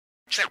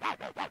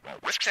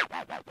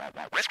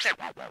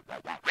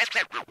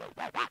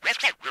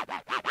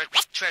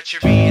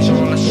Treachery is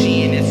all I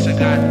see, and it's a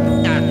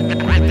goddamn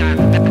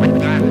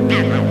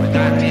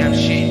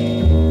shit.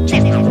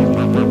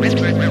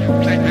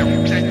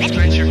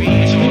 Treachery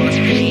is all I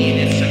see, and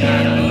it's a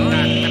goddamn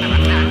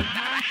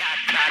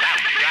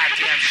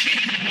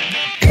shit.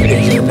 It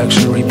is a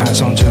luxury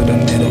pass on to the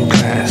middle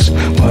class,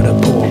 while the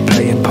poor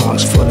playing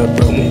parts for the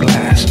broken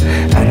glass.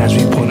 And as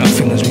we point our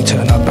fingers, we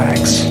turn our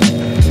backs.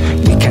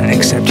 We can't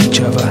accept each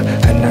other,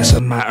 and that's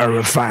a matter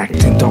of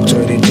fact.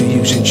 Indoctrinated into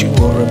you since you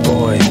were a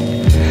boy.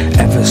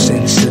 Ever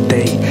since the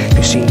day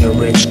you seen the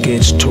rich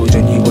kids' toys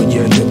and you would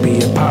yearn to be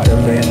a part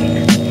of it.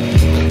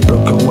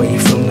 Broke away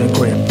from the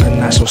grip,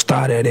 and that's what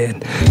started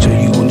it. So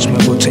you wouldn't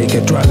smoke or take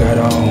a drug at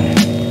all,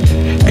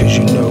 cause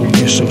you know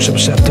you're so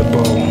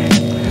susceptible.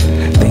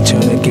 They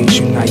turn against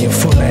you, now you're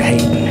full of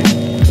hate.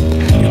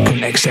 You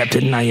couldn't accept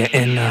it, now you're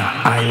in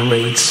a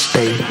irate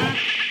state.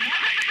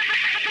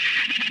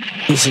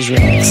 This is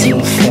Rex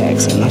and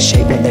flex, and I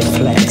shape what they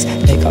flex.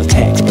 They got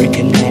text,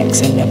 breaking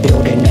necks, and they're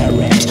building their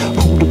reps.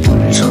 Who to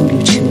bruise, who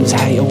to choose,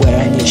 how you're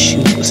wearing your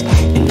shoes.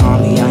 In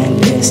army I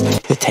enlist,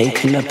 you're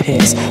taking a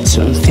piss.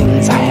 Certain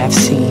things I have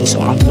seen,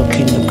 so I'm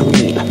looking to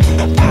green.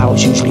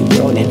 Powers usually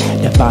building,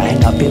 they're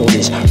buying up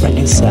buildings.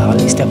 Renting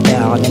cells, they're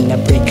bound, and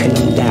they're breaking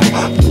them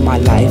down. With my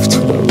life to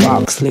the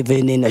rocks,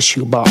 living in a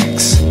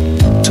shoebox.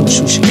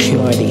 Social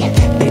security,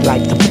 they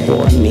like to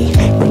pour me.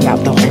 Bring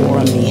out the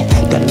whore in me,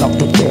 then lock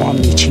the door on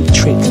me. Cheap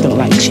tricks, don't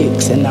like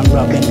chicks, and I'm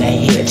rubbing their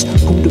hips.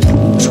 Who to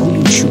bruise, who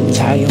you choose,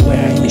 how you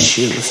wearing your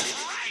shoes.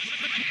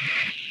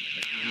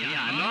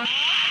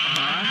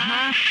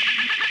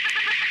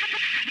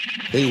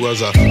 It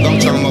was a long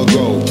time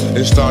ago,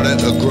 it started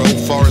to grow.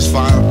 Forest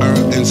fire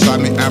burned inside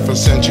me,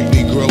 Afrocentric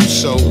Negro.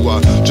 So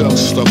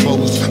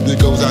juxtaposed, it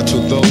goes out to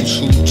those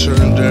who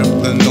turned their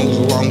nose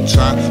a long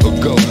time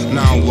ago.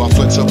 Now I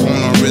flex up on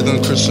a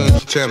rhythm, Christian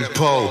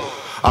tempo.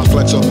 I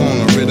flex up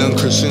on a rhythm,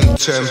 Christian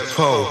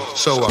tempo.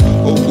 So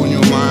open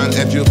your mind,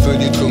 if you feel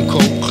you can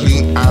cope.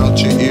 Clean out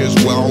your ears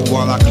well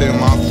while I clear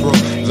my throat.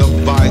 The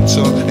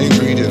vital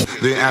ingredient,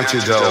 the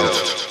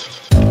antidote.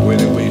 With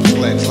it we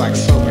flex like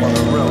soap on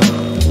the road.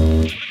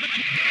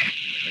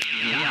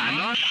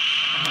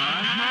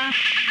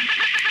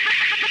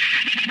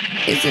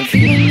 It's a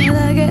feeling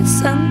that I get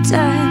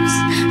sometimes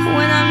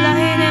when I'm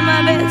lying in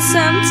my bed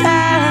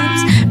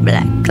sometimes.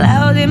 Black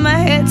cloud in my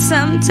head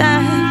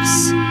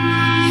sometimes.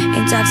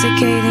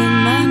 Intoxicating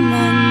my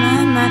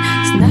mind.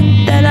 It's not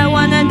that I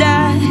wanna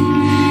die,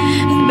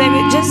 baby,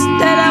 just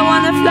that I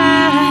wanna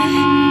fly.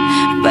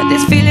 But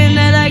this feeling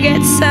that I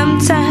get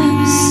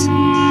sometimes,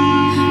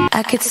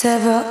 I could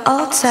sever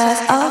all ties,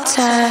 all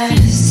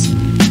ties.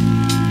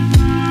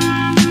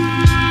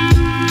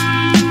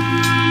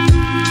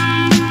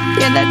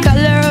 Yeah, the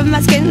color of my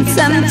skin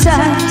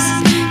sometimes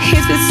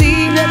is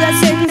perceived as a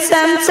sin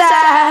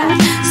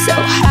sometimes. So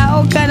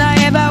how can I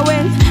ever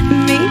win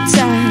me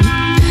time?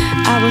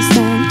 I was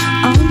then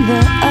on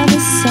the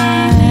other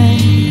side.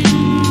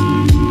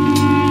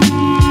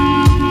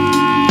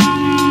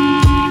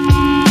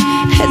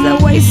 As a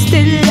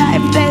wasted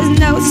life, there's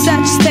no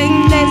such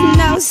thing. There's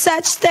no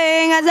such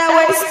thing as a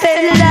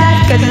wasted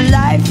life. Cause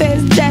life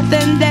is death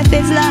and death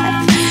is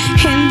life.